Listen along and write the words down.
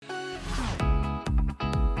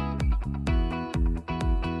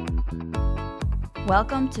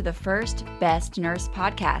Welcome to the first Best Nurse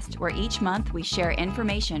podcast, where each month we share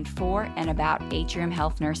information for and about Atrium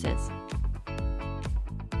Health nurses.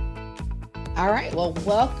 All right, well,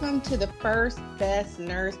 welcome to the first Best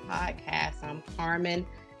Nurse podcast. I'm Carmen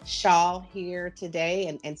Shaw here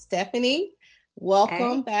today, and Stephanie,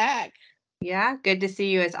 welcome back. Yeah, good to see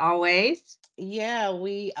you as always. Yeah,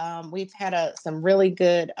 we've had some really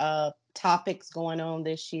good topics going on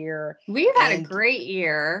this year. We've had a great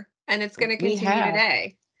year, and it's going to continue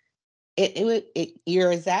today.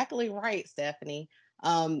 You're exactly right, Stephanie.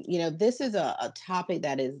 This is a topic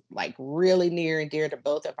that is like really near and dear to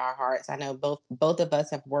both of our hearts. I know both of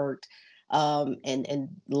us have worked and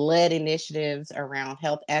led initiatives around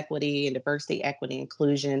health equity and diversity, equity,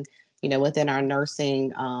 inclusion, within our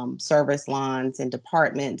nursing service lines and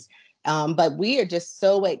departments. But we are just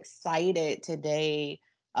so excited today,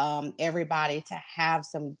 everybody, to have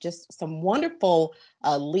some wonderful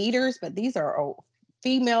leaders, but these are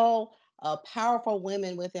female powerful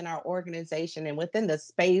women within our organization and within the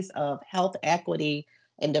space of health equity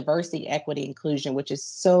and diversity, equity, inclusion, which is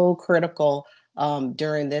so critical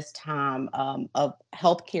during this time of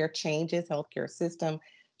healthcare changes, healthcare system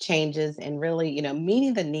changes, and really,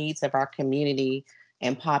 meeting the needs of our community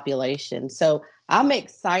and population. So I'm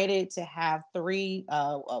excited to have three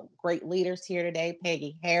great leaders here today: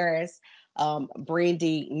 Peggy Harris,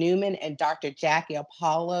 Brandi Newman, and Dr. Jakkie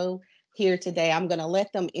Opollo here today. I'm going to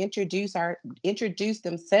let them introduce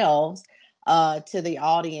themselves to the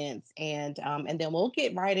audience, and then we'll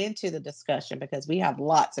get right into the discussion because we have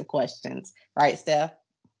lots of questions. Right, Steph?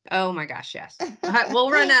 Oh my gosh, yes. We'll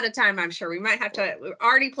run out of time, I'm sure. We might have to, we're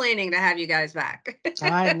already planning to have you guys back.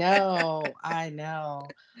 I know.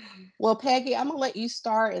 Well, Peggy, I'm going to let you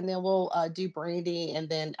start, and then we'll do Brandi, and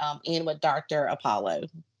then end with Dr. Opollo.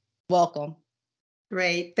 Welcome.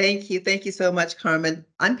 Great. Thank you. Thank you so much, Carmen.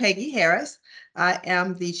 I'm Peggy Harris. I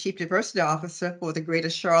am the Chief Diversity Officer for the Greater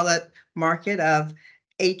Charlotte market of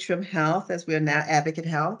Atrium Health, as we are now Advocate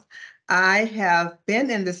Health. I have been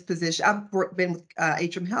in this position. I've been with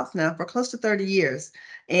Atrium Health now for close to 30 years.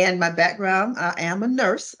 And my background, I am a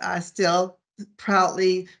nurse. I still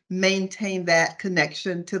proudly maintain that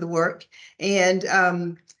connection to the work. And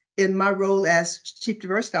in my role as Chief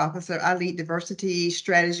Diversity Officer, I lead diversity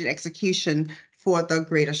strategy and execution for the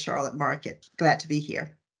Greater Charlotte market. Glad to be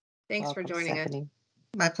here. Thanks for joining us.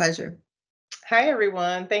 My pleasure. Hi,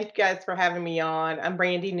 everyone. Thank you guys for having me on. I'm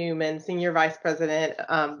Brandi Newman, Senior Vice President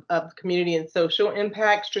of Community and Social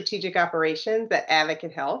Impact Strategic Operations at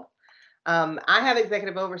Advocate Health. I have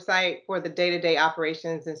executive oversight for the day-to-day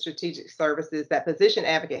operations and strategic services that position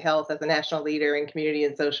Advocate Health as a national leader in community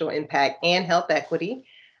and social impact and health equity.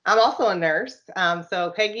 I'm also a nurse.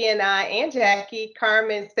 So Peggy and I and Jakkie,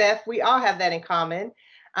 Carmen, Steph, we all have that in common.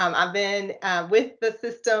 I've been with the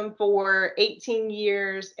system for 18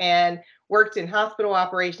 years and worked in hospital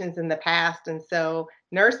operations in the past. And so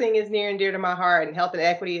nursing is near and dear to my heart, and health and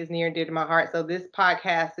equity is near and dear to my heart. So this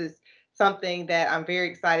podcast is something that I'm very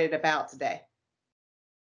excited about today.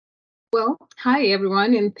 Well, hi,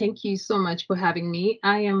 everyone, and thank you so much for having me.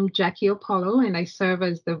 I am Jakkie Opollo, and I serve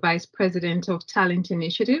as the Vice President of Talent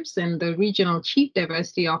Initiatives and the Regional Chief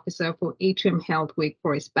Diversity Officer for Atrium Health Wake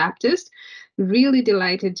Forest Baptist. Really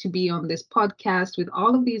delighted to be on this podcast with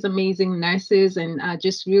all of these amazing nurses, and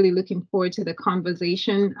just really looking forward to the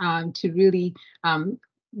conversation to really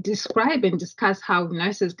describe and discuss how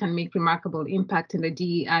nurses can make remarkable impact in the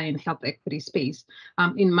DEI and health equity space.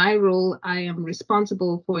 In my role, I am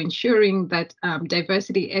responsible for ensuring that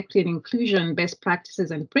diversity, equity, and inclusion best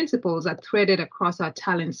practices and principles are threaded across our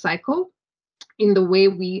talent cycle in the way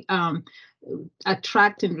we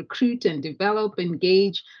attract and recruit and develop,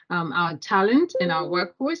 engage our talent and our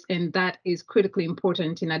workforce, and that is critically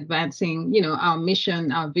important in advancing, our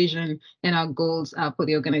mission, our vision, and our goals for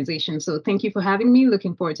the organization. So thank you for having me.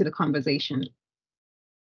 Looking forward to the conversation.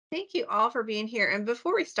 Thank you all for being here. And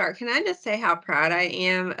before we start, can I just say how proud I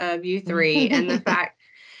am of you three and the fact,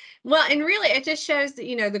 well, and really it just shows that,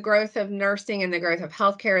 the growth of nursing and the growth of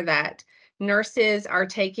healthcare, that nurses are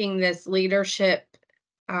taking this leadership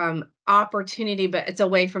opportunity, but it's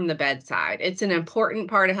away from the bedside. It's an important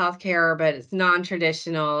part of healthcare, but it's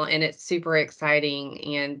non-traditional, and it's super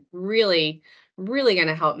exciting and really, really going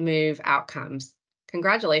to help move outcomes.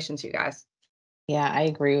 Congratulations, you guys. Yeah, I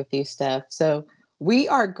agree with you, Steph. So we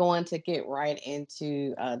are going to get right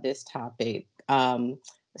into this topic.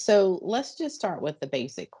 So let's just start with the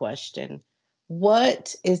basic question.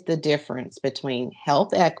 What is the difference between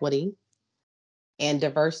health equity and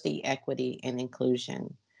diversity, equity, and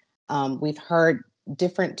inclusion? We've heard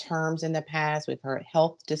different terms in the past. We've heard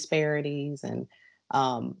health disparities and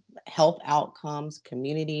health outcomes,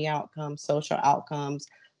 community outcomes, social outcomes.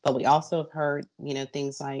 But we also have heard,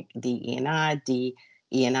 things like DE&I,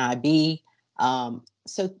 DE&IB.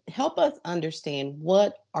 So help us understand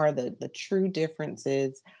what are the true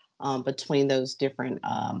differences between those different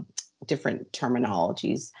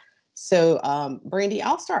terminologies. So, Brandi,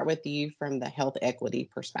 I'll start with you from the health equity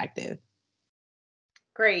perspective.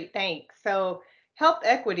 Great, thanks. So health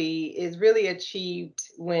equity is really achieved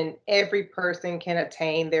when every person can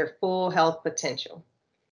attain their full health potential,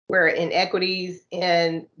 where inequities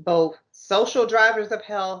in both social drivers of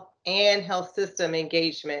health and health system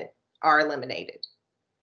engagement are eliminated.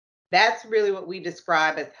 That's really what we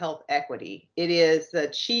describe as health equity. It is the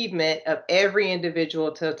achievement of every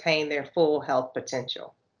individual to attain their full health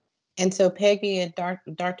potential. And so Peggy and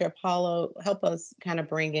Dr. Opollo, help us kind of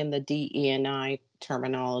bring in the DE&I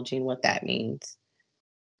terminology and what that means.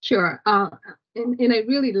 Sure. And I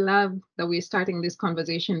really love that we're starting this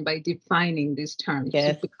conversation by defining these terms.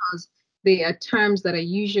 Yes. Because they are terms that are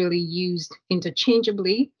usually used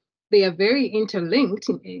interchangeably. They are very interlinked,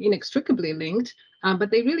 inextricably linked, but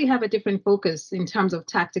they really have a different focus in terms of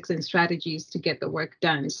tactics and strategies to get the work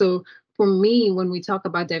done. So for me, when we talk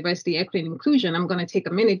about diversity, equity, and inclusion, I'm going to take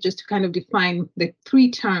a minute just to kind of define the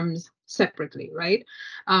three terms separately, right?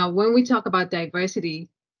 When we talk about diversity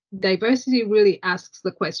really asks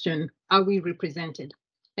the question, are we represented?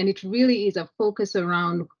 And it really is a focus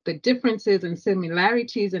around the differences and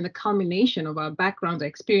similarities and the culmination of our backgrounds, our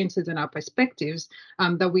experiences, and our perspectives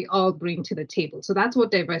that we all bring to the table. So that's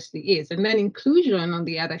what diversity is. And then inclusion, on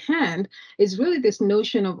the other hand, is really this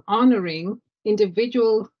notion of honoring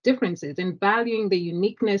individual differences and valuing the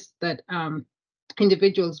uniqueness that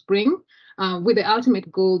individuals bring, with the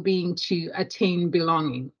ultimate goal being to attain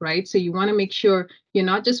belonging, right? So you want to make sure you're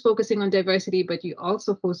not just focusing on diversity, but you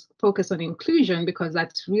also focus on inclusion, because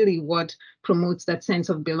that's really what promotes that sense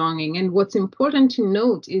of belonging. And what's important to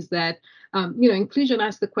note is that, inclusion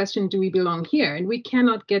asks the question, do we belong here? And we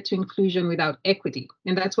cannot get to inclusion without equity.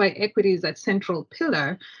 And that's why equity is that central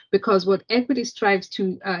pillar, because what equity strives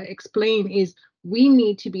to explain is we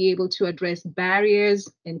need to be able to address barriers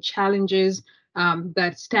and challenges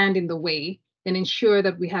that stand in the way and ensure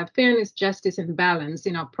that we have fairness, justice, and balance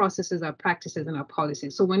in our processes, our practices, and our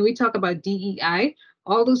policies. So when we talk about DEI,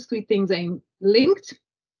 all those three things are linked,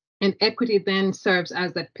 and equity then serves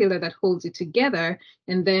as that pillar that holds it together.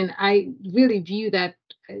 And then I really view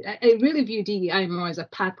DEI more as a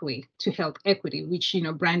pathway to health equity, which,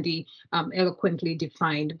 Brandi eloquently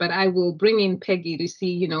defined. But I will bring in Peggy to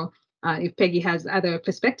see, if Peggy has other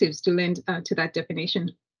perspectives to lend to that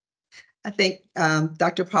definition. I think,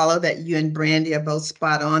 Dr. Opollo, that you and Brandi are both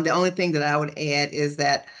spot on. The only thing that I would add is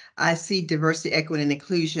that I see diversity, equity, and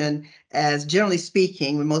inclusion as, generally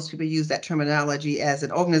speaking, when most people use that terminology, as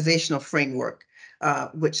an organizational framework,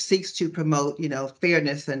 which seeks to promote,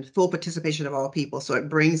 fairness and full participation of all people. So it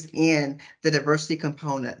brings in the diversity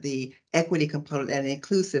component, the equity component, and the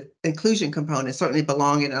inclusion component, certainly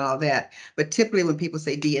belonging and all that. But typically when people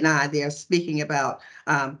say D&I, they are speaking about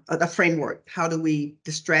a framework. The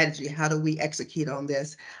strategy, how do we execute on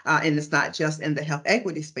this? And it's not just in the health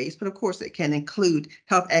equity space, but of course it can include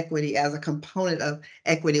health equity as a component of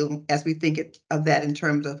equity, as we think of that in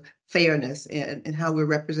terms of fairness and how we're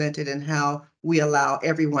represented and how we allow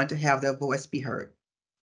everyone to have their voice be heard.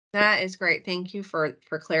 That is great. Thank you for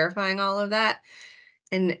clarifying all of that.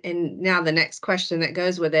 And now the next question that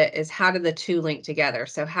goes with it is, how do the two link together?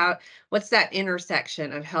 So what's that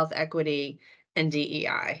intersection of health equity and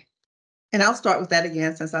DEI? And I'll start with that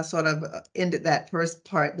again, since I sort of ended that first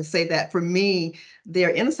part, to say that for me, there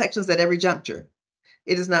are intersections at every juncture.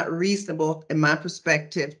 It is not reasonable, in my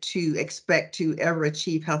perspective, to expect to ever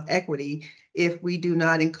achieve health equity if we do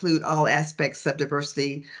not include all aspects of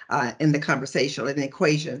diversity in the conversation or in the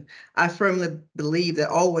equation. I firmly believe that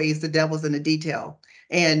always the devil's in the detail.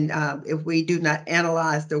 And if we do not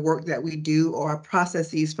analyze the work that we do or our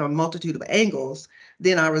processes from a multitude of angles,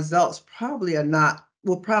 then our results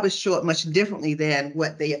will probably show up much differently than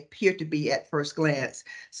what they appear to be at first glance.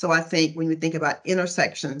 So I think when we think about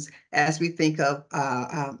intersections, as we think of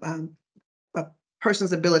a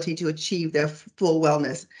person's ability to achieve their full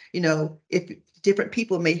wellness, if different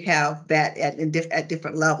people may have that at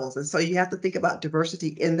different levels. And so you have to think about diversity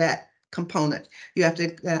in that component. You have to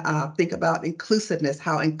think about inclusiveness,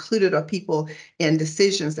 how included are people in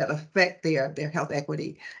decisions that affect their health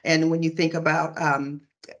equity. And when you think about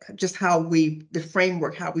just the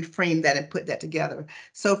framework, how we frame that and put that together.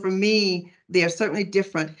 So for me, there are certainly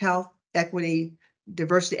different health equity,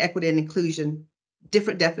 diversity, equity, and inclusion,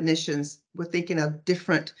 different definitions. We're thinking of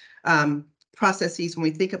different processes when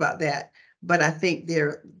we think about that. but I think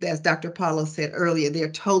they're, as Dr. Paulo said earlier,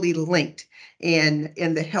 they're totally linked. And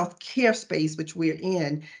in the healthcare space, which we're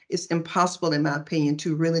in, it's impossible, in my opinion,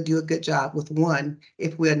 to really do a good job with one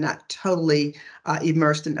if we're not totally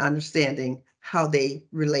immersed in understanding how they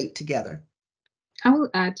relate together. I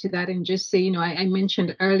will add to that and just say, I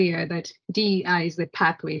mentioned earlier that DEI is the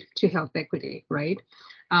pathway to health equity, right?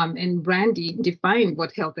 And Brandi defined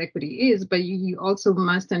what health equity is, but you also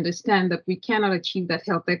must understand that we cannot achieve that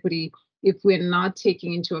health equity if we're not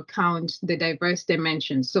taking into account the diverse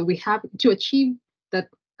dimensions. So we have to achieve that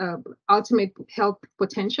ultimate health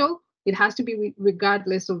potential. It has to be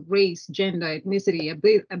regardless of race, gender, ethnicity,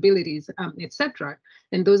 abilities, etc.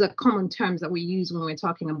 And those are common terms that we use when we're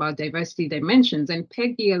talking about diversity dimensions. And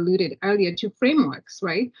Peggy alluded earlier to frameworks,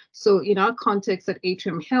 right? So in our context at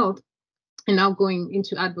Atrium Health, and now going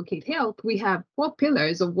into Advocate Health, we have 4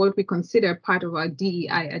 pillars of what we consider part of our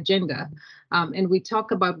DEI agenda. And we talk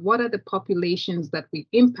about what are the populations that we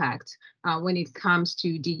impact when it comes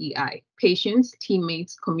to DEI: patients,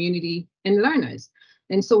 teammates, community, and learners.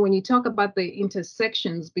 And so when you talk about the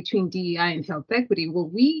intersections between DEI and health equity,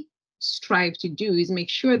 what we strive to do is make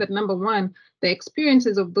sure that, number one, the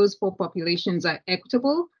experiences of those 4 populations are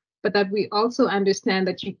equitable, but that we also understand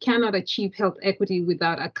that you cannot achieve health equity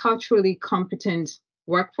without a culturally competent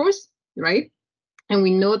workforce, right? And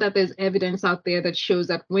we know that there's evidence out there that shows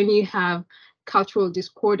that when you have cultural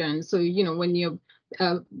discordance, so, when your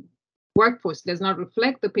workforce does not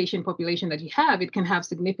reflect the patient population that you have, it can have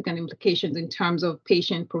significant implications in terms of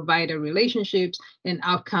patient-provider relationships and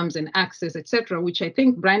outcomes and access, et cetera, which I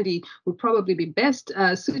think Brandi would probably be best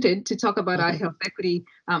suited to talk about our health equity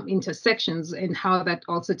intersections and how that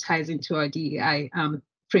also ties into our DEI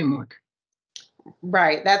framework.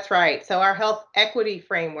 Right, that's right. So our health equity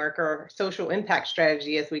framework, or social impact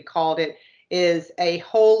strategy, as we called it, is a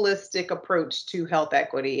holistic approach to health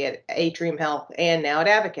equity at Atrium Health and now at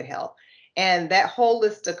Advocate Health. And that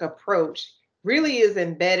holistic approach really is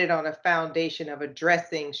embedded on a foundation of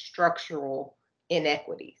addressing structural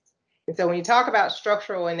inequities. And so when you talk about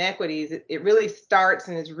structural inequities, it really starts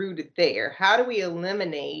and is rooted there. How do we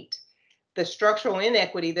eliminate the structural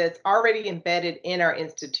inequity that's already embedded in our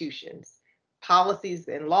institutions? Policies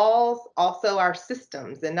and laws, also our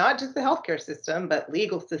systems, and not just the healthcare system, but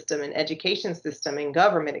legal system and education system and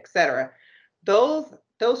government, et cetera.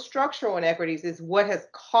 Those structural inequities is what has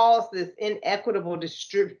caused this inequitable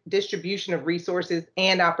distribution of resources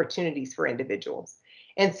and opportunities for individuals.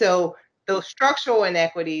 And so those structural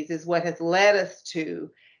inequities is what has led us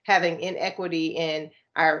to having inequity in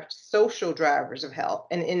our social drivers of health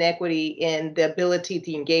and inequity in the ability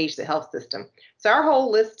to engage the health system. So our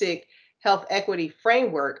holistic health equity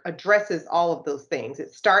framework addresses all of those things.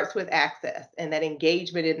 It starts with access and that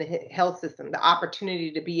engagement in the health system, the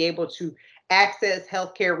opportunity to be able to access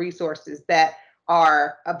healthcare resources that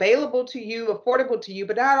are available to you, affordable to you,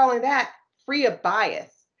 but not only that, free of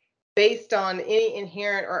bias based on any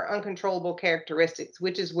inherent or uncontrollable characteristics,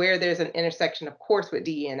 which is where there's an intersection, of course, with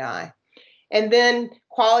DE&I. And then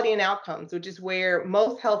quality and outcomes, which is where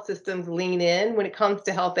most health systems lean in when it comes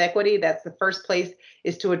to health equity. That's the first place,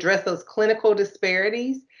 is to address those clinical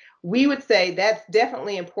disparities. We would say that's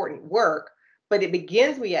definitely important work, but it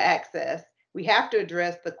begins via access. We have to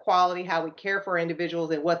address the quality, how we care for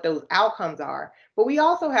individuals and what those outcomes are. But we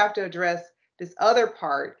also have to address this other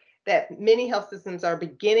part that many health systems are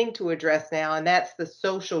beginning to address now, and that's the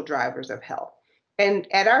social drivers of health. And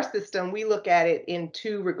at our system, we look at it in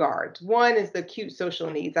 2 regards. One is the acute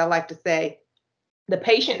social needs. I like to say the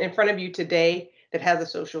patient in front of you today that has a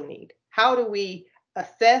social need. How do we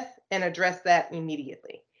assess and address that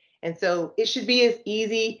immediately? And so it should be as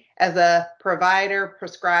easy as a provider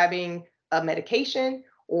prescribing a medication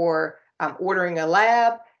or ordering a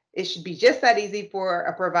lab. It should be just that easy for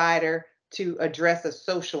a provider to address a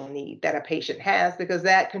social need that a patient has, because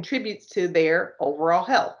that contributes to their overall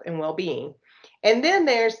health and well-being. And then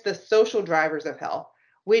there's the social drivers of health,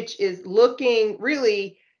 which is looking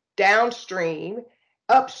really downstream,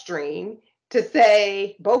 upstream, to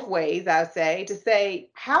say both ways, I would say, to say,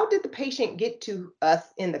 how did the patient get to us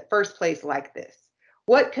in the first place like this?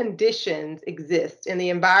 What conditions exist in the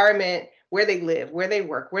environment where they live, where they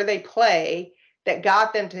work, where they play, that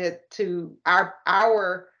got them to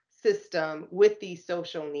our system with these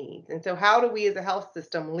social needs? And so how do we as a health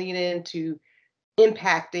system lean into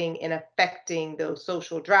impacting and affecting those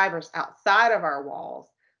social drivers outside of our walls,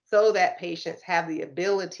 so that patients have the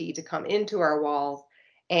ability to come into our walls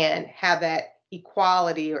and have that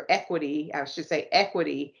equality or equity, I should say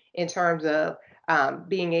equity, in terms of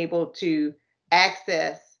being able to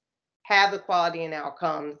access, have the quality and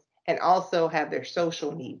outcomes, and also have their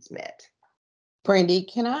social needs met.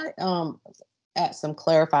 Brandi, can I add some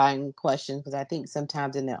clarifying questions? Because I think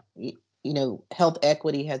sometimes in the, health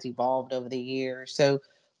equity has evolved over the years. So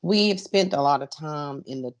we have spent a lot of time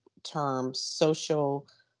in the term social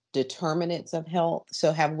determinants of health.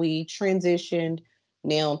 So have we transitioned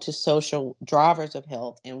now to social drivers of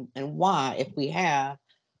health, and why, if we have,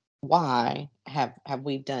 why have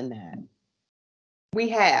we done that? We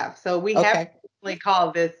have. So we have Okay.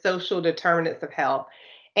 called this social determinants of health.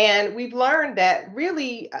 And we've learned that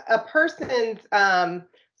really a person's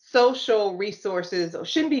social resources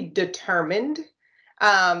shouldn't be determined.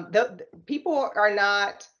 People are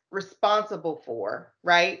not responsible for,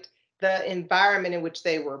 right, the environment in which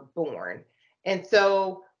they were born. And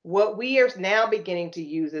so what we are now beginning to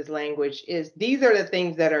use as language is these are the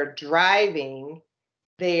things that are driving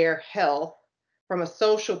their health from a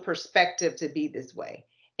social perspective to be this way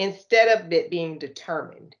instead of it being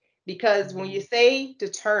determined. Because when you say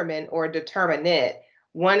determine or determinate,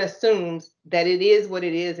 one assumes that it is what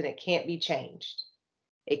it is and it can't be changed.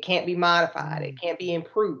 It can't be modified. It can't be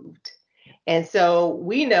improved. And so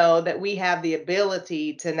we know that we have the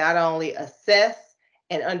ability to not only assess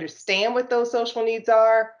and understand what those social needs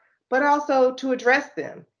are, but also to address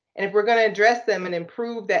them. And if we're going to address them and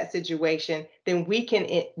improve that situation, then we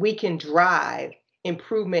can drive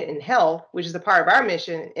improvement in health, which is a part of our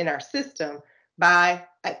mission in our system, by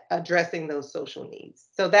addressing those social needs.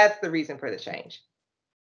 So that's the reason for the change.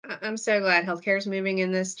 I'm so glad healthcare is moving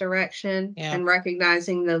in this direction Yeah. and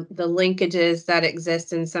recognizing the linkages that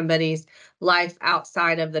exist in somebody's life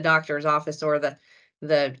outside of the doctor's office or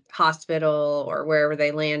the hospital or wherever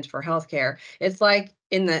they land for healthcare. It's like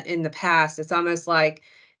in the past, it's almost like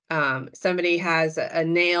somebody has a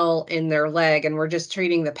nail in their leg and we're just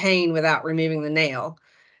treating the pain without removing the nail,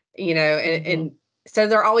 and so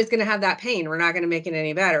they're always going to have that pain. We're not going to make it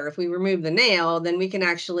any better. If we remove the nail, then we can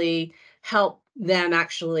actually help them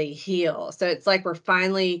actually heal. So it's like we're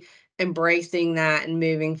finally embracing that and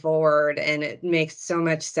moving forward, and it makes so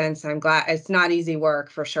much sense. I'm glad. It's not easy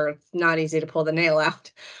work, for sure. It's not easy to pull the nail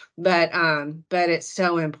out, but it's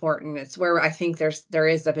so important. It's where I think there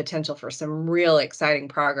is the potential for some real exciting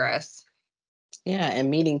progress. Yeah,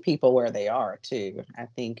 and meeting people where they are too, I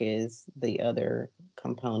think, is the other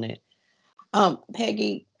component.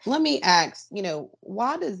 Peggy, let me ask,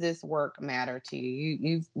 why does this work matter to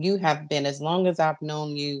you? You have been, as long as I've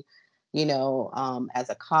known you, as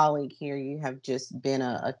a colleague here, you have just been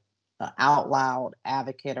a out loud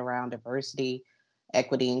advocate around diversity,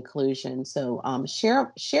 equity, inclusion. So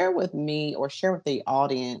share with me, or share with the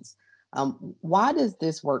audience, why does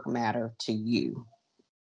this work matter to you?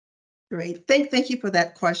 Great. Thank you for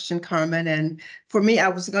that question, Carmen. And for me, I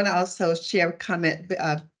was going to also share a comment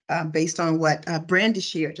based on what Brandi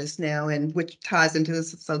shared just now, and which ties into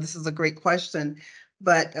this. So this is a great question.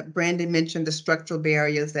 But Brandi mentioned the structural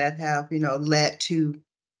barriers that have, led to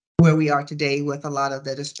where we are today with a lot of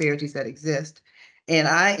the disparities that exist. And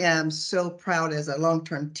I am so proud, as a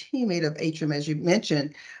long-term teammate of Atrium, as you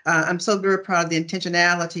mentioned, I'm so very proud of the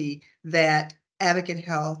intentionality that Advocate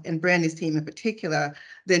Health and Brandi's team in particular,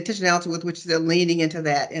 the intentionality with which they're leaning into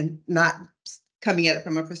that and not coming at it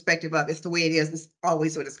from a perspective of it's the way it is, it's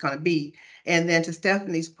always what it's going to be. And then to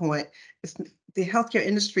Stephanie's point, the healthcare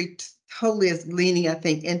industry totally is leaning, I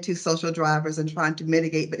think, into social drivers and trying to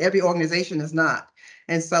mitigate, but every organization is not.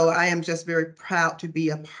 And so I am just very proud to be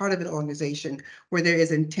a part of an organization where there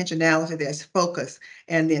is intentionality, there's focus,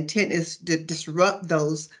 and the intent is to disrupt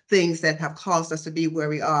those things that have caused us to be where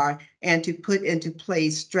we are and to put into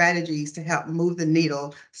place strategies to help move the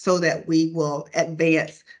needle so that we will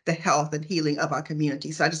advance the health and healing of our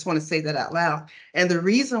community. So I just want to say that out loud. And the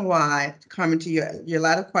reason why, Carmen, to your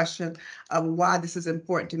latter question of why this is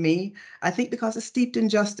important to me, I think because it's steeped in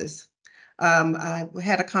justice. I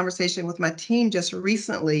had a conversation with my team just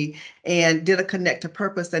recently and did a connect to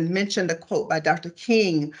purpose and mentioned a quote by Dr.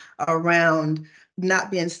 King around not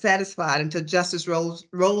being satisfied until justice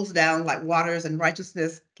rolls down like waters and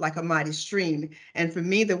righteousness like a mighty stream. And for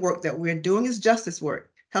me, the work that we're doing is justice work.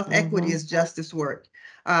 Health equity is justice work.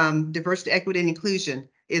 Diversity, equity, and inclusion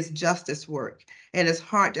is justice work. And it's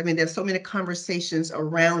hard. I mean, there's so many conversations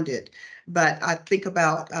around it, but I think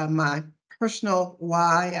about my personal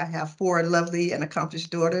why. I have 4 lovely and accomplished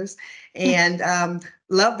daughters, and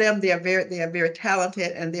love them. They are very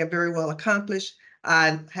talented and they are very well accomplished.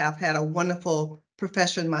 I have had a wonderful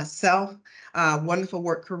profession myself, wonderful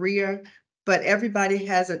work career, but everybody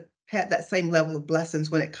hasn't had that same level of blessings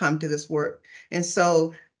when it comes to this work. And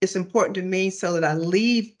so it's important to me so that I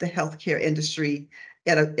leave the healthcare industry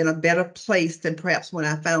in a better place than perhaps when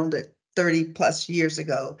I found it. 30 plus years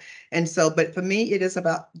ago. And so, but for me, it is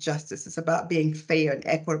about justice. It's about being fair and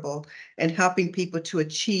equitable and helping people to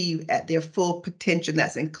achieve at their full potential.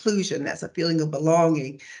 That's inclusion. That's a feeling of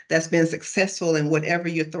belonging. That's been successful in whatever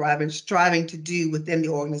you're striving to do within the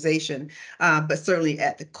organization. But certainly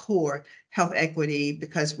at the core, health equity,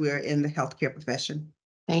 because we're in the healthcare profession.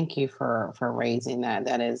 Thank you for raising that.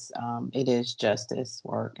 That is, it is justice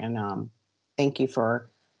work. And thank you for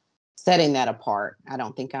setting that apart. I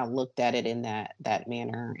don't think I looked at it in that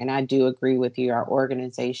manner. And I do agree with you. Our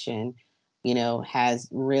organization, has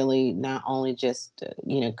really not only just,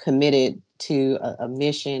 committed to a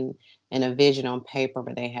mission and a vision on paper,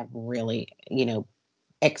 but they have really,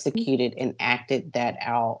 executed and acted that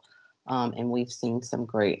out. And we've seen some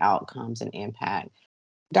great outcomes and impact.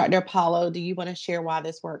 Dr. Opollo, do you want to share why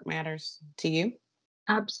this work matters to you?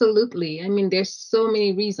 Absolutely. I mean, there's so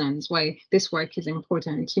many reasons why this work is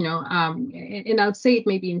important, and I'll say it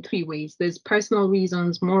maybe in three ways. There's personal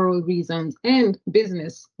reasons, moral reasons, and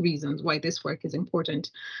business reasons why this work is important.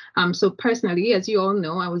 So personally, as you all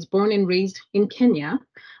know, I was born and raised in Kenya,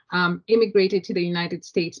 immigrated to the United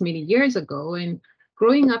States many years ago, and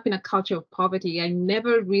growing up in a culture of poverty, I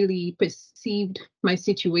never really perceived my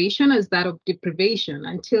situation as that of deprivation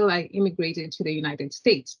until I immigrated to the United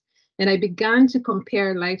States. And I began to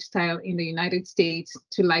compare lifestyle in the United States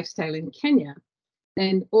to lifestyle in Kenya.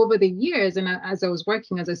 And over the years, and as I was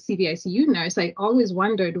working as a CVICU nurse, I always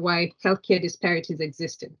wondered why healthcare disparities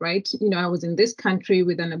existed, right? I was in this country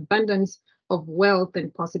with an abundance of wealth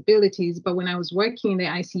and possibilities, but when I was working in the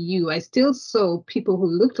ICU, I still saw people who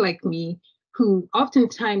looked like me, who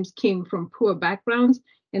oftentimes came from poor backgrounds,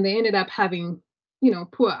 and they ended up having,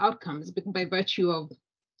 poor outcomes by virtue of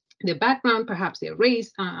their background, perhaps their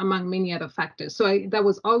race, among many other factors. So that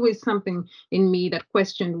was always something in me that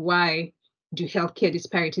questioned, why do healthcare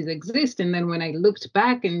disparities exist? And then when I looked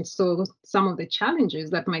back and saw some of the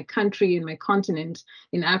challenges that my country and my continent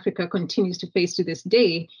in Africa continues to face to this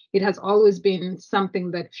day, it has always been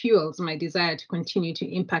something that fuels my desire to continue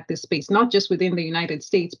to impact this space, not just within the United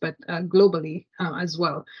States, but globally as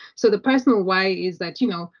well. So the personal why is that,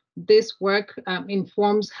 this work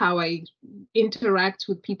informs how I interact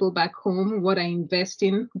with people back home, what I invest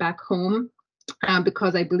in back home,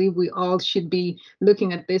 because I believe we all should be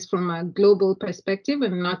looking at this from a global perspective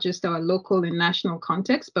and not just our local and national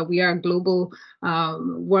context, but we are a global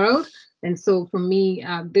world. And so for me,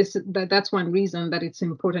 that's one reason that it's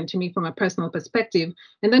important to me from a personal perspective.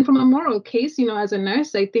 And then from a moral case, as a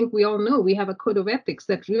nurse, I think we all know we have a code of ethics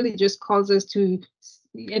that really just calls us to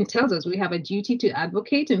and tells us we have a duty to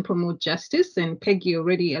advocate and promote justice. And Peggy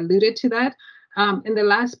already alluded to that. And the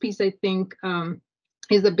last piece, I think,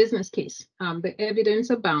 is the business case. The evidence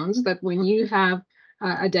abounds that when you have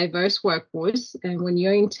a diverse workforce and when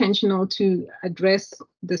you're intentional to address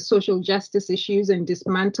the social justice issues and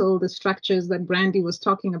dismantle the structures that Brandi was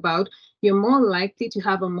talking about, you're more likely to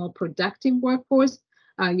have a more productive workforce.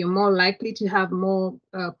 You're more likely to have more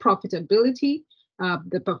profitability.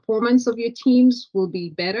 The performance of your teams will be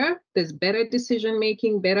better. There's better decision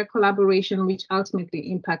making, better collaboration, which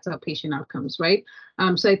ultimately impacts our patient outcomes, right?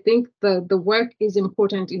 So I think the work is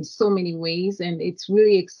important in so many ways, and it's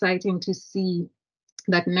really exciting to see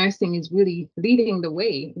that nursing is really leading the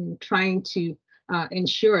way in trying to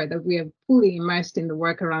ensure that we are fully immersed in the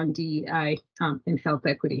work around DEI and health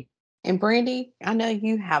equity. And Brandi, I know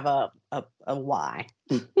you have a why.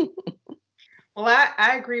 Well,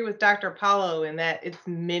 I agree with Dr. Opollo in that it's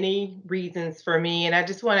many reasons for me. And I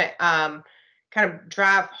just want to kind of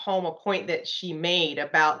drive home a point that she made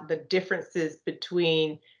about the differences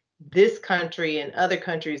between this country and other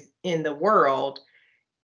countries in the world.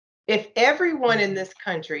 If everyone in this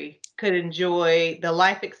country could enjoy the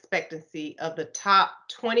life expectancy of the top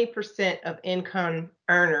 20% of income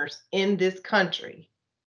earners in this country,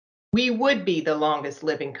 we would be the longest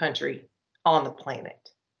living country on the planet.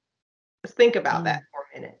 Let's think about that for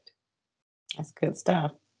a minute. That's good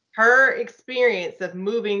stuff. Her experience of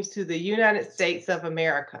moving to the United States of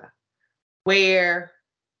America, where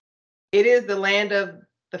it is the land of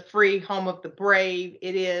the free, home of the brave.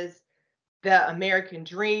 It is the American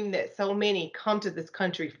dream that so many come to this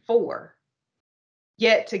country for.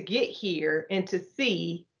 Yet to get here and to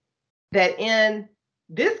see that in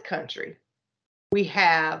this country, we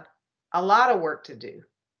have a lot of work to do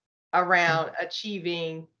around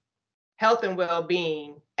achieving health and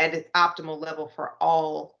well-being at its optimal level for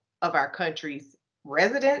all of our country's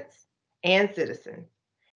residents and citizens.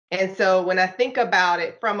 And so when I think about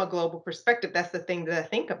it from a global perspective, that's the thing that I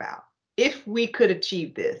think about. If we could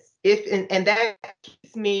achieve this, and that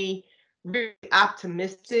keeps me really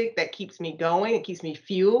optimistic, that keeps me going, it keeps me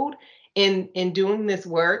fueled. in doing this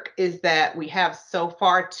work is that we have so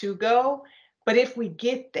far to go, but if we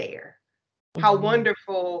get there, how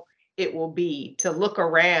wonderful it will be to look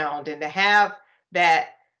around and to have that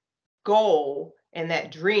goal and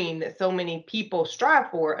that dream that so many people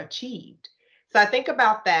strive for achieved. So I think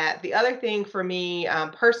about that. The other thing for me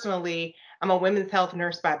personally, I'm a women's health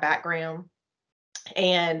nurse by background.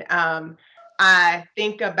 And I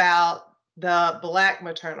think about the Black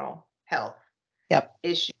maternal health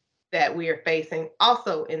issue that we are facing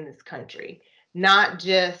also in this country, not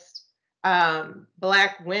just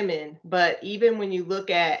Black women, but even when you look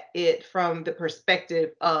at it from the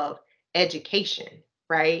perspective of education,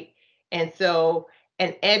 right? And so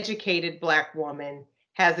an educated Black woman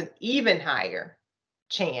has an even higher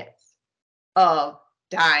chance of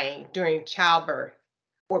dying during childbirth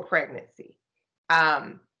or pregnancy.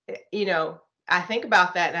 Um, you know, I think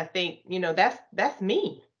about that and I think, that's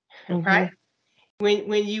me, right?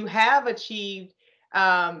 When you have achieved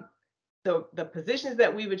the positions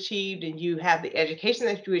that we've achieved and you have the education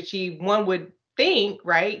that you achieved, one would think,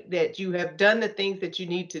 right, that you have done the things that you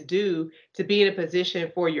need to do to be in a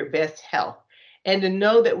position for your best health. And to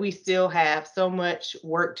know that we still have so much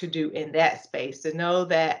work to do in that space, to know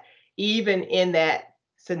that even in that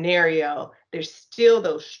scenario, there's still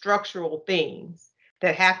those structural things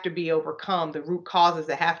that have to be overcome, the root causes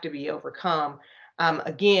that have to be overcome.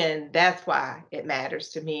 Again, that's why it matters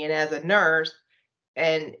to me. And as a nurse,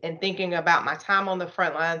 and thinking about my time on the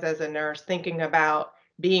front lines as a nurse, thinking about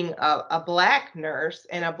being a Black nurse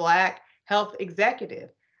and a Black health executive,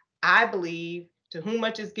 I believe to whom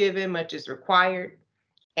much is given, much is required.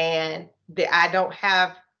 And that I don't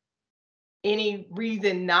have any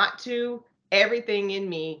reason not to. Everything in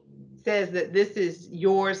me says that this is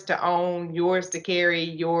yours to own, yours to carry,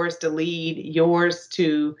 yours to lead, yours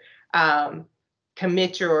to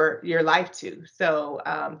commit your life to. So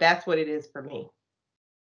that's what it is for me.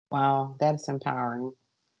 Wow, that's empowering.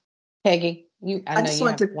 Peggy, I know just you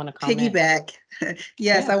want want to to comment. piggyback.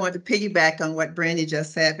 Yes, Yeah. I want to piggyback on what Brandi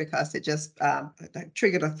just said because it just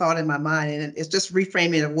triggered a thought in my mind, and it's just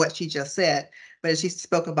reframing of what she just said. But as she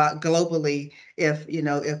spoke about globally, if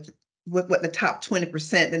what the top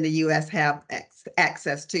 20% in the U.S. have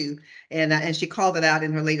access to, and she called it out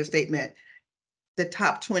in her latest statement, the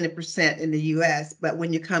top 20% in the US, but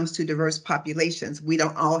when it comes to diverse populations, we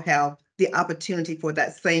don't all have the opportunity for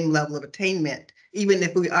that same level of attainment, even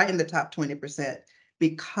if we are in the top 20%,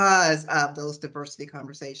 because of those diversity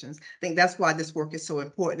conversations. I think that's why this work is so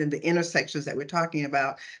important in the intersections that we're talking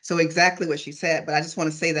about. So exactly what she said, but I just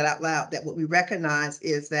want to say that out loud, that what we recognize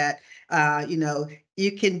is that,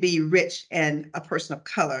 you can be rich and a person of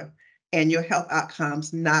color, and your health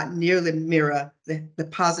outcomes not nearly mirror the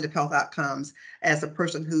positive health outcomes as a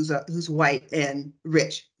person who's white and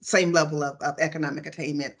rich, same level of economic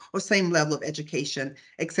attainment or same level of education,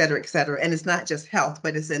 et cetera, et cetera. And it's not just health,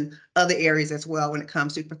 but it's in other areas as well when it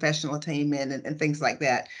comes to professional attainment and things like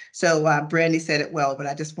that. So Brandi said it well, but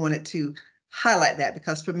I just wanted to highlight that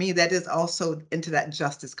because for me, that is also into that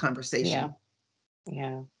justice conversation.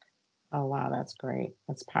 Yeah. Oh, wow, that's great.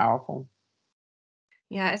 That's powerful.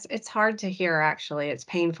 Yeah, it's hard to hear, actually. It's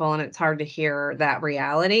painful and it's hard to hear that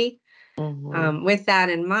reality. With that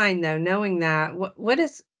in mind, though, knowing that, what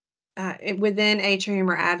is within Atrium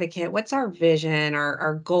or Advocate, what's our vision,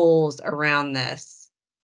 our goals around this?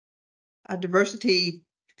 Diversity,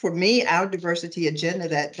 for me, our diversity agenda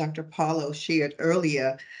that Dr. Opollo shared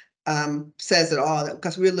earlier says it all,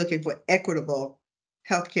 because we're looking for equitable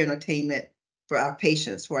healthcare and attainment for our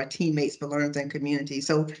patients, for our teammates, for learners and community.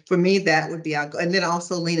 So for me, that would be our goal. And then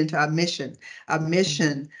also lean into our mission. Our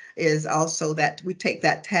mission is also that we take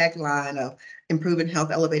that tagline of improving health,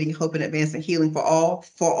 elevating hope, and advancing healing for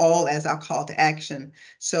all as our call to action.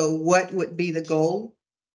 So what would be the goal?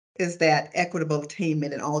 Is that equitable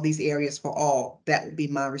attainment in all these areas for all? That would be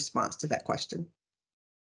my response to that question.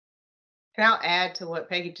 And I'll add to what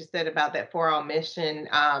Peggy just said about that for all mission.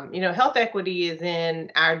 Health equity is in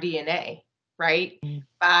our DNA, right?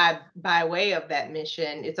 By way of that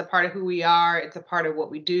mission, it's a part of who we are. It's a part of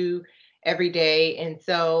what we do every day. And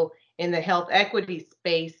so in the health equity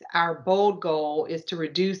space, our bold goal is to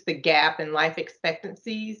reduce the gap in life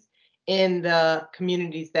expectancies in the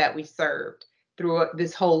communities that we served through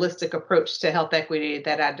this holistic approach to health equity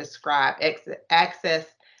that I described: access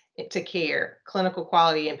to care, clinical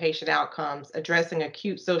quality and patient outcomes, addressing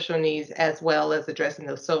acute social needs, as well as addressing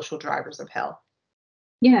those social drivers of health.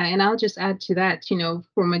 Yeah, and I'll just add to that,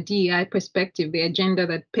 from a DEI perspective, the agenda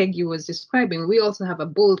that Peggy was describing, we also have a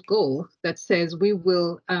bold goal that says we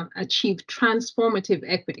will achieve transformative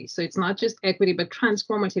equity. So it's not just equity, but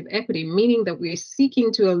transformative equity, meaning that we're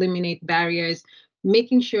seeking to eliminate barriers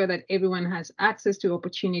making sure that everyone has access to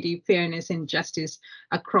opportunity, fairness, and justice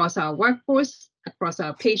across our workforce, across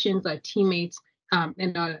our patients, our teammates,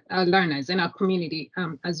 and our learners and our community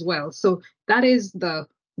as well. So that is the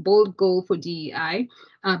bold goal for DEI,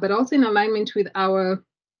 but also in alignment with our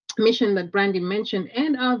mission that Brandi mentioned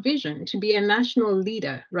and our vision to be a national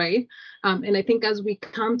leader, right? And I think as we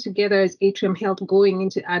come together as Atrium Health going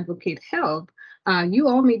into Advocate Health, you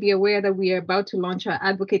all may be aware that we are about to launch our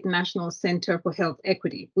Advocate National Center for Health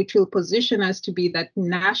Equity, which will position us to be that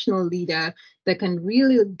national leader that can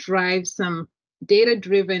really drive some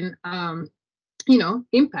data-driven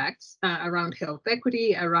impacts around health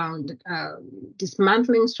equity, around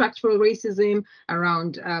dismantling structural racism,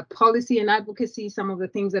 around policy and advocacy, some of the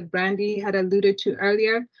things that Brandi had alluded to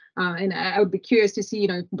earlier. And I would be curious to see,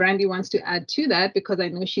 if Brandi wants to add to that, because I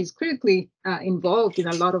know she's critically involved in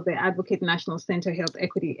a lot of the Advocate National Center Health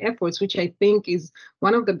Equity efforts, which I think is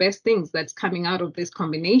one of the best things that's coming out of this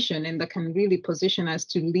combination and that can really position us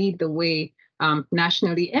to lead the way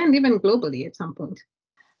nationally and even globally at some point.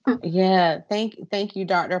 Yeah, thank you,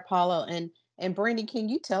 Dr. Opollo. And Brandi, can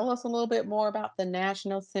you tell us a little bit more about the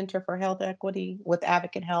National Center for Health Equity with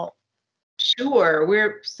Advocate Health? Sure.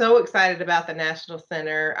 We're so excited about the National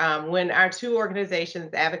Center. When our two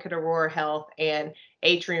organizations, Advocate Aurora Health and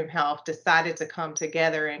Atrium Health, decided to come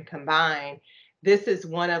together and combine, this is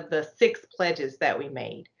one of the 6 pledges that we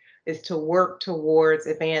made, is to work towards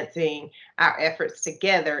advancing our efforts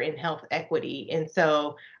together in health equity. And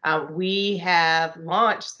so we have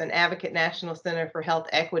launched an Advocate National Center for Health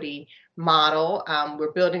Equity model.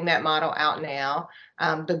 We're building that model out now.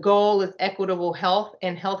 The goal is equitable health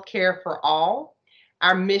and healthcare for all.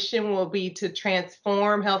 Our mission will be to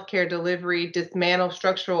transform healthcare delivery, dismantle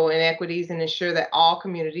structural inequities, and ensure that all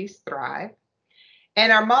communities thrive.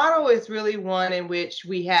 And our model is really one in which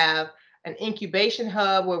we have an incubation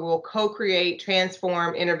hub where we'll co-create,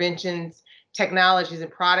 transform interventions, technologies,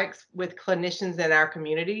 and products with clinicians in our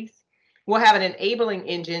communities. We'll have an enabling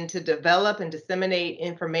engine to develop and disseminate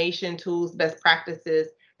information, tools, best practices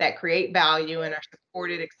that create value and are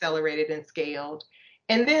supported, accelerated, and scaled.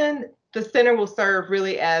 And then the center will serve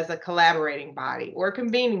really as a collaborating body or a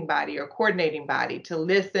convening body or coordinating body to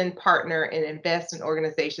listen, partner, and invest in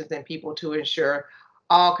organizations and people to ensure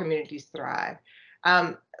all communities thrive.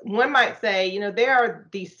 One might say, there are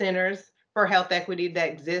these centers for health equity that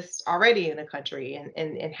exist already in the country,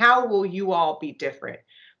 and how will you all be different?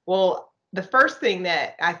 Well, the first thing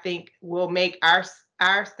that I think will make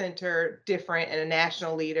our center different and a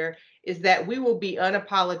national leader is that we will be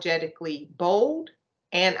unapologetically bold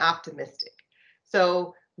and optimistic.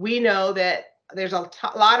 So we know that there's a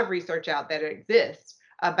lot of research out there that exists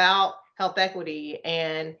about health equity,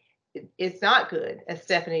 and it's not good, as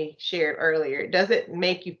Stephanie shared earlier. It doesn't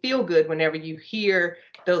make you feel good whenever you hear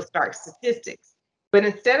those stark statistics. But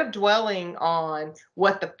instead of dwelling on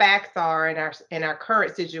what the facts are in our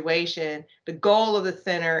current situation, the goal of the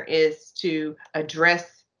center is to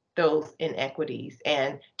address those inequities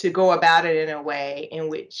and to go about it in a way in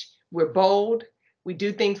which we're bold. We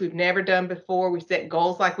do things we've never done before. We set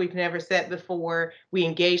goals like we've never set before. We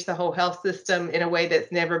engage the whole health system in a way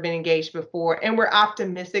that's never been engaged before. And we're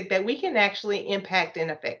optimistic that we can actually impact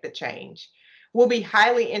and affect the change. We'll be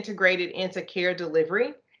highly integrated into care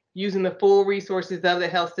delivery, using the full resources of the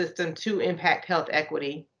health system to impact health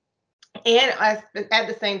equity. And at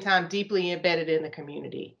the same time, deeply embedded in the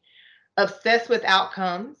community, obsessed with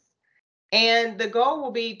outcomes. And the goal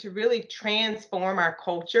will be to really transform our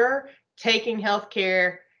culture, taking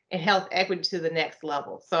healthcare and health equity to the next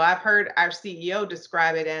level. So I've heard our CEO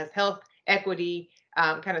describe it as health equity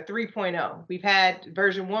kind of 3.0. We've had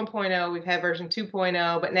version 1.0, we've had version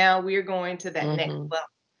 2.0, but now we're going to that next level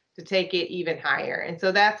to take it even higher. And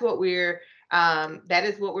so that's what that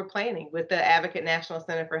is what we're planning with the Advocate National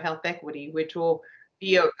Center for Health Equity, which will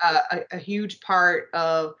be a huge part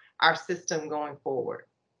of our system going forward.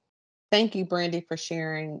 Thank you, Brandi, for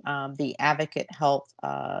sharing the Advocate Health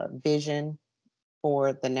vision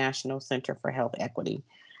for the National Center for Health Equity.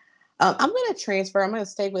 I'm going to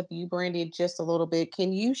stay with you, Brandi, just a little bit.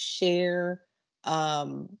 Can you share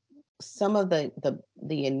some of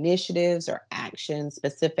the initiatives or actions,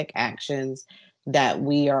 specific actions that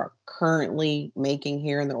we are currently making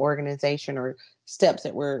here in the organization, or steps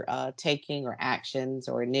that we're taking, or actions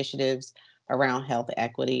or initiatives around health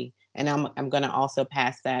equity? And I'm going to also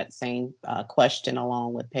pass that same question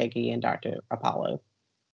along with Peggy and Dr. Opollo.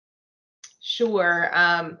 Sure.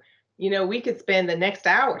 We could spend the next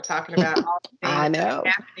hour talking about all the things that are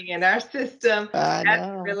happening in our system as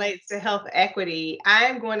it relates to health equity.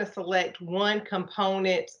 I'm going to select one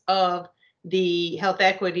component of the health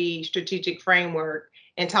equity strategic framework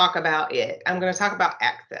and talk about it. I'm going to talk about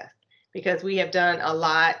access because we have done a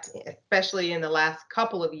lot, especially in the last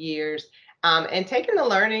couple of years, and taken the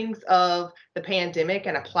learnings of the pandemic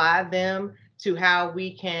and applied them to how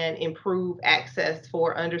we can improve access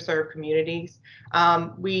for underserved communities.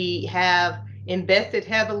 We have invested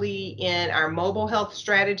heavily in our mobile health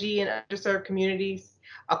strategy in underserved communities.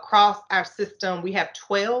 Across our system, we have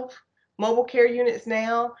 12 mobile care units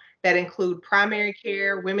now that include primary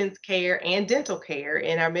care, women's care, and dental care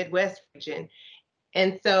in our Midwest region.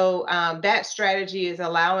 And so that strategy is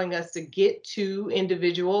allowing us to get to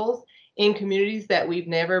individuals in communities that we've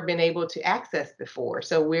never been able to access before.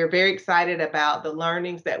 So we're very excited about the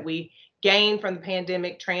learnings that we gained from the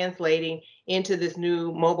pandemic translating into this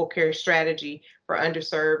new mobile care strategy for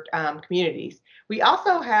underserved communities. We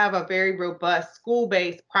also have a very robust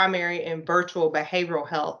school-based primary and virtual behavioral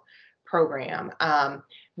health program.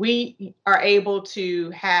 We are able to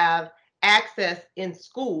have access in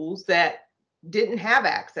schools that didn't have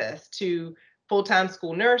access to full-time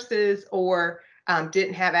school nurses or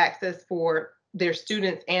didn't have access for their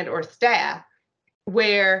students and or staff,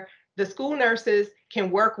 where the school nurses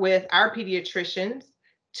can work with our pediatricians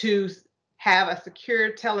to have a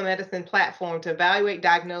secure telemedicine platform to evaluate,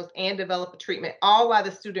 diagnose, and develop a treatment, all while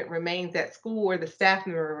the student remains at school or the staff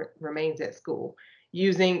member remains at school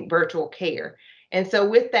using virtual care. And so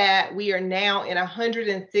with that, we are now in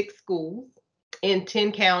 106 schools in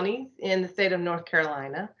 10 counties in the state of North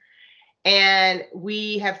Carolina. And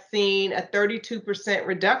we have seen a 32%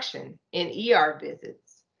 reduction in ER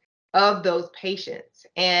visits of those patients.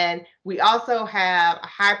 And we also have a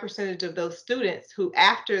high percentage of those students who,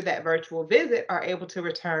 after that virtual visit, are able to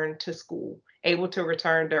return to school, able to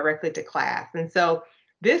return directly to class. And so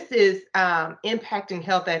this is impacting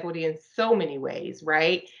health equity in so many ways,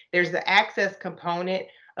 right? There's the access component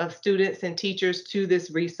of students and teachers to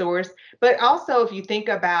this resource. But also, if you think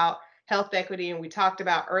about health equity, and we talked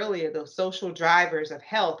about earlier, those social drivers of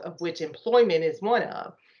health, of which employment is one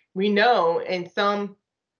of, we know in some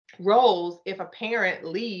roles, if a parent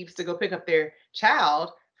leaves to go pick up their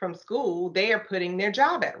child from school, they are putting their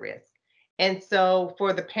job at risk. And so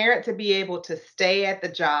for the parent to be able to stay at the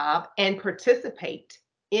job and participate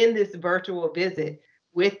in this virtual visit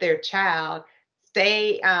with their child,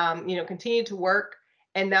 stay, continue to work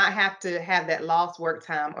and not have to have that lost work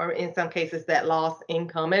time, or in some cases that lost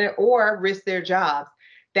income, or risk their jobs.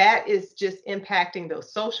 That is just impacting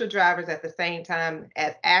those social drivers at the same time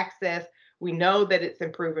as access. We know that it's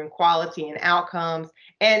improving quality and outcomes.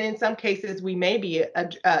 And in some cases, we may be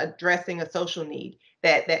addressing a social need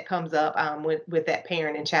that comes up with that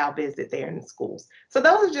parent and child visit there in the schools. So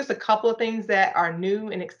those are just a couple of things that are new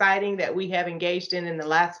and exciting that we have engaged in the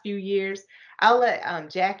last few years. I'll let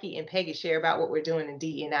Jakkie and Peggy share about what we're doing in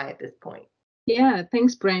DE&I at this point. Yeah,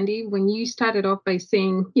 thanks, Brandi. When you started off by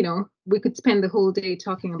saying, we could spend the whole day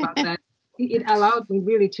talking about that, it allowed me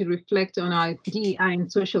really to reflect on our DEI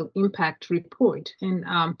and social impact report. And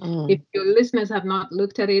if your listeners have not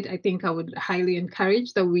looked at it, I think I would highly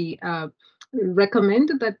encourage that we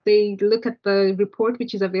recommend that they look at the report,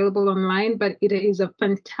 which is available online. But it is a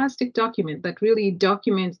fantastic document that really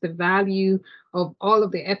documents the value of all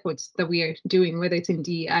of the efforts that we are doing, whether it's in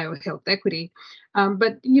DEI or health equity.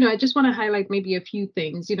 But I just want to highlight maybe a few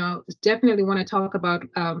things. Definitely want to talk about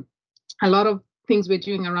a lot of things we're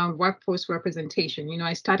doing around workforce representation.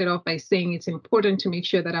 I started off by saying it's important to make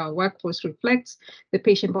sure that our workforce reflects the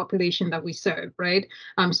patient population that we serve, right?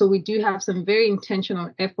 So we do have some very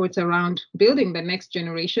intentional efforts around building the next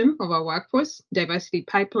generation of our workforce, diversity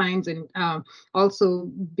pipelines, and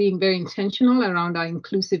also being very intentional around our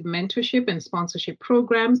inclusive mentorship and sponsorship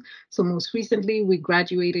programs. So most recently, we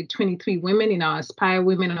graduated 23 women in our Aspire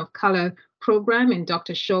Women of Color program, and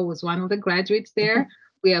Dr. Shaw was one of the graduates there.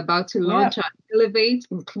 We are about to launch our Elevate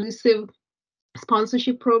Inclusive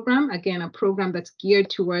Sponsorship Program, again, a program that's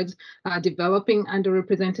geared towards developing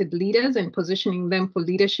underrepresented leaders and positioning them for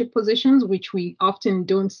leadership positions, which we often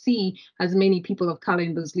don't see as many people of color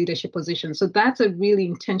in those leadership positions. So that's a really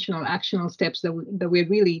intentional, actionable steps that we're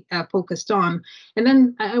really focused on. And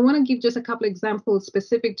then I want to give just a couple examples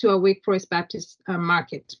specific to our Wake Forest Baptist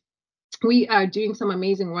market. We are doing some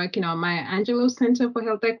amazing work in our Maya Angelou Center for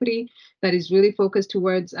Health Equity that is really focused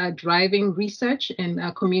towards driving research and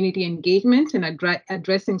community engagement and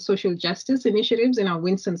addressing social justice initiatives in our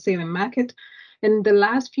Winston-Salem market. In the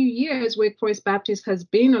last few years, Wake Forest Baptist has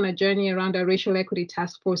been on a journey around our Racial Equity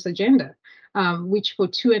Task Force agenda, which for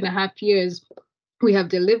 2.5 years, we have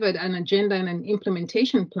delivered an agenda and an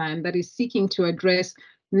implementation plan that is seeking to address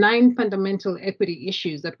 9 fundamental equity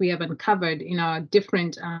issues that we have uncovered in our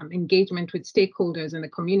different engagement with stakeholders in the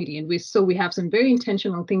community. And we have some very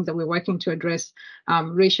intentional things that we're working to address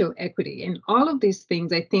racial equity. And all of these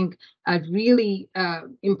things, I think, are really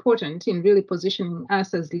important in really positioning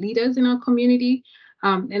us as leaders in our community.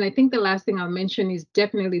 And I think the last thing I'll mention is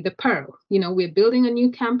definitely the Pearl. We're building a new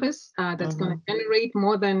campus that's going to generate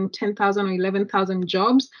more than 10,000 or 11,000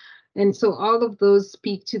 jobs. And so all of those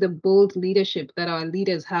speak to the bold leadership that our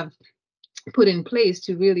leaders have put in place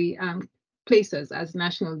to really place us as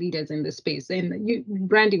national leaders in this space. And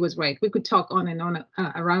Brandi was right. We could talk on and on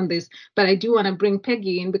around this, but I do want to bring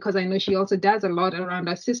Peggy in because I know she also does a lot around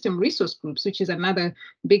our system resource groups, which is another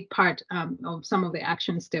big part of some of the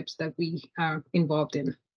action steps that we are involved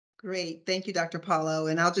in. Great. Thank you, Dr. Paulo.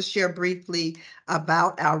 And I'll just share briefly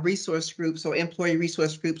about our resource groups or employee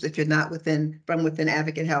resource groups if you're not from within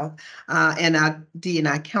Advocate Health and our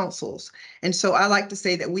D&I councils. And so I like to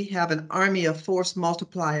say that we have an army of force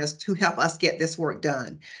multipliers to help us get this work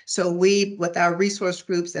done. So with our resource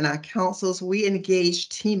groups and our councils, we engage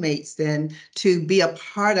teammates then to be a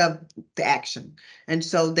part of the action. And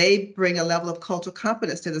so they bring a level of cultural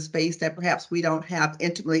competence to the space that perhaps we don't have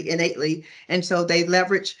intimately, innately. And so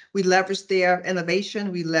we leverage their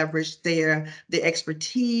innovation, we leverage their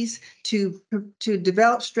expertise to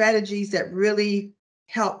develop strategies that really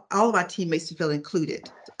help all of our teammates to feel included.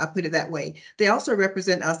 I put it that way. They also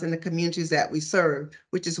represent us in the communities that we serve,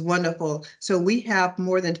 which is wonderful. So we have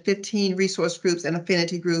more than 15 resource groups and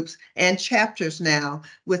affinity groups and chapters now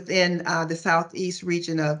within the Southeast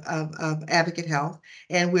region of Advocate Health.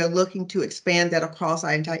 And we're looking to expand that across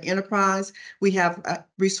our entire enterprise. We have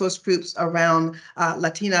resource groups around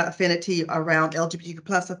Latina affinity, around LGBTQ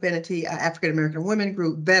plus affinity, African American women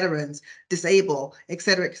group, veterans, disabled, et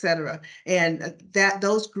cetera, et cetera. And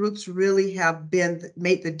those groups really have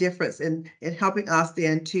made the difference in helping us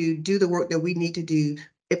then to do the work that we need to do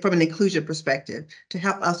from an inclusion perspective, to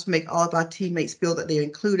help us make all of our teammates feel that they're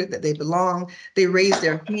included, that they belong. They raise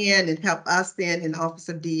their hand and help us then in the Office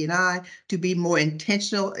of D&I to be more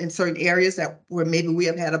intentional in certain areas where maybe we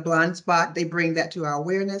have had a blind spot. They bring that to our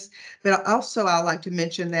awareness. But also I'd like to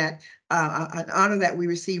mention that an honor that we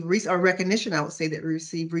received, or recognition, I would say, that we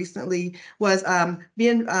received recently was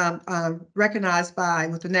being recognized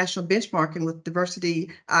with the national benchmarking with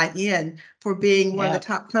Diversity IN for being one of the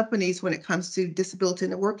top companies when it comes to disability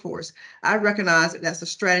in the workforce. I recognize that that's a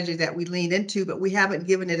strategy that we leaned into, but we haven't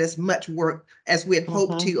given it as much work as we had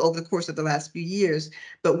hoped to over the course of the last few years.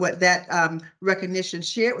 But what that recognition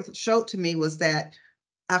showed to me was that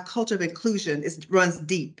our culture of inclusion runs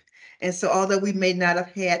deep. And so although we may not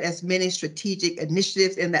have had as many strategic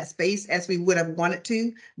initiatives in that space as we would have wanted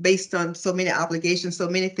to, based on so many obligations, so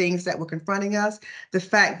many things that were confronting us, the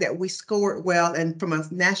fact that we scored well, and from a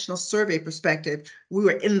national survey perspective, we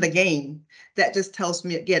were in the game, that just tells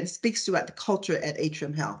me, again, speaks to the culture at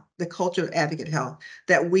Atrium Health, the culture of Advocate Health,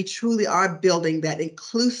 that we truly are building that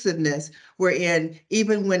inclusiveness wherein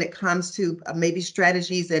even when it comes to maybe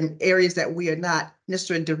strategies and areas that we are not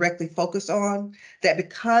necessarily directly focused on, that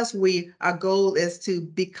because our goal is to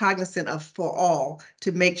be cognizant of for all,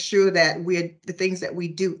 to make sure that the things that we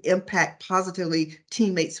do impact positively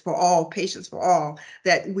teammates for all, patients for all,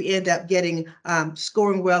 that we end up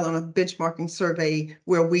scoring well on a benchmarking survey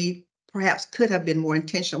where we perhaps could have been more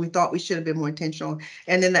intentional. We thought we should have been more intentional.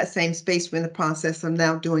 And in that same space, we're in the process of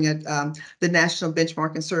now doing the National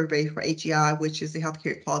Benchmarking Survey for HEI, which is the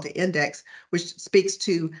Healthcare Quality Index, which speaks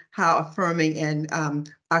to how affirming and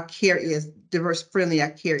our care is, diverse friendly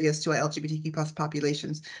our care is to our LGBTQ plus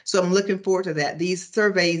populations. So I'm looking forward to that. These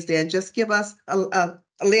surveys then just give us a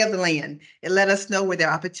lay of the land. It let us know where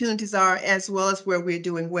their opportunities are as well as where we're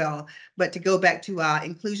doing well. But to go back to our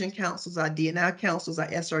inclusion councils, our D&I councils, our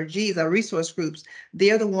SRGs, our resource groups,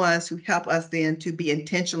 they're the ones who help us then to be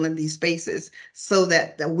intentional in these spaces so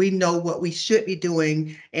that we know what we should be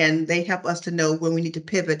doing, and they help us to know when we need to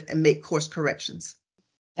pivot and make course corrections.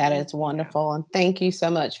 That is wonderful. And thank you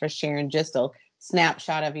so much for sharing just a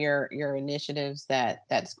snapshot of your initiatives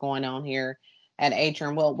that's going on here at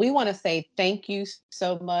Atrium. Well, we want to say thank you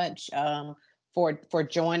so much for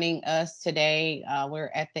joining us today. We're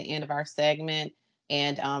at the end of our segment.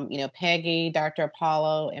 And, Peggy, Dr.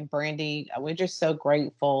 Opollo, and Brandi, we're just so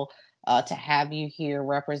grateful to have you here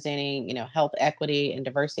representing, health equity and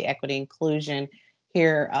diversity, equity, inclusion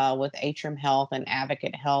here with Atrium Health and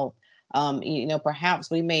Advocate Health. Perhaps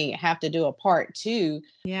we may have to do a part 2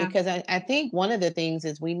 because I think one of the things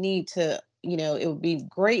is we need to, it would be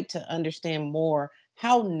great to understand more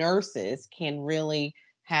how nurses can really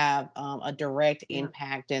have a direct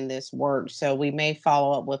impact in this work. So we may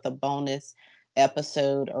follow up with a bonus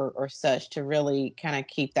episode or such to really kind of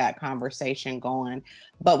keep that conversation going.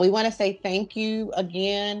 But we want to say thank you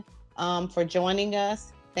again for joining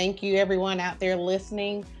us. Thank you everyone out there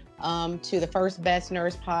listening to the First Best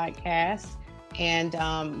Nurse podcast.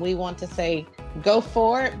 And we want to say, go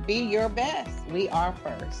for it, be your best. We are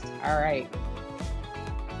first. All right.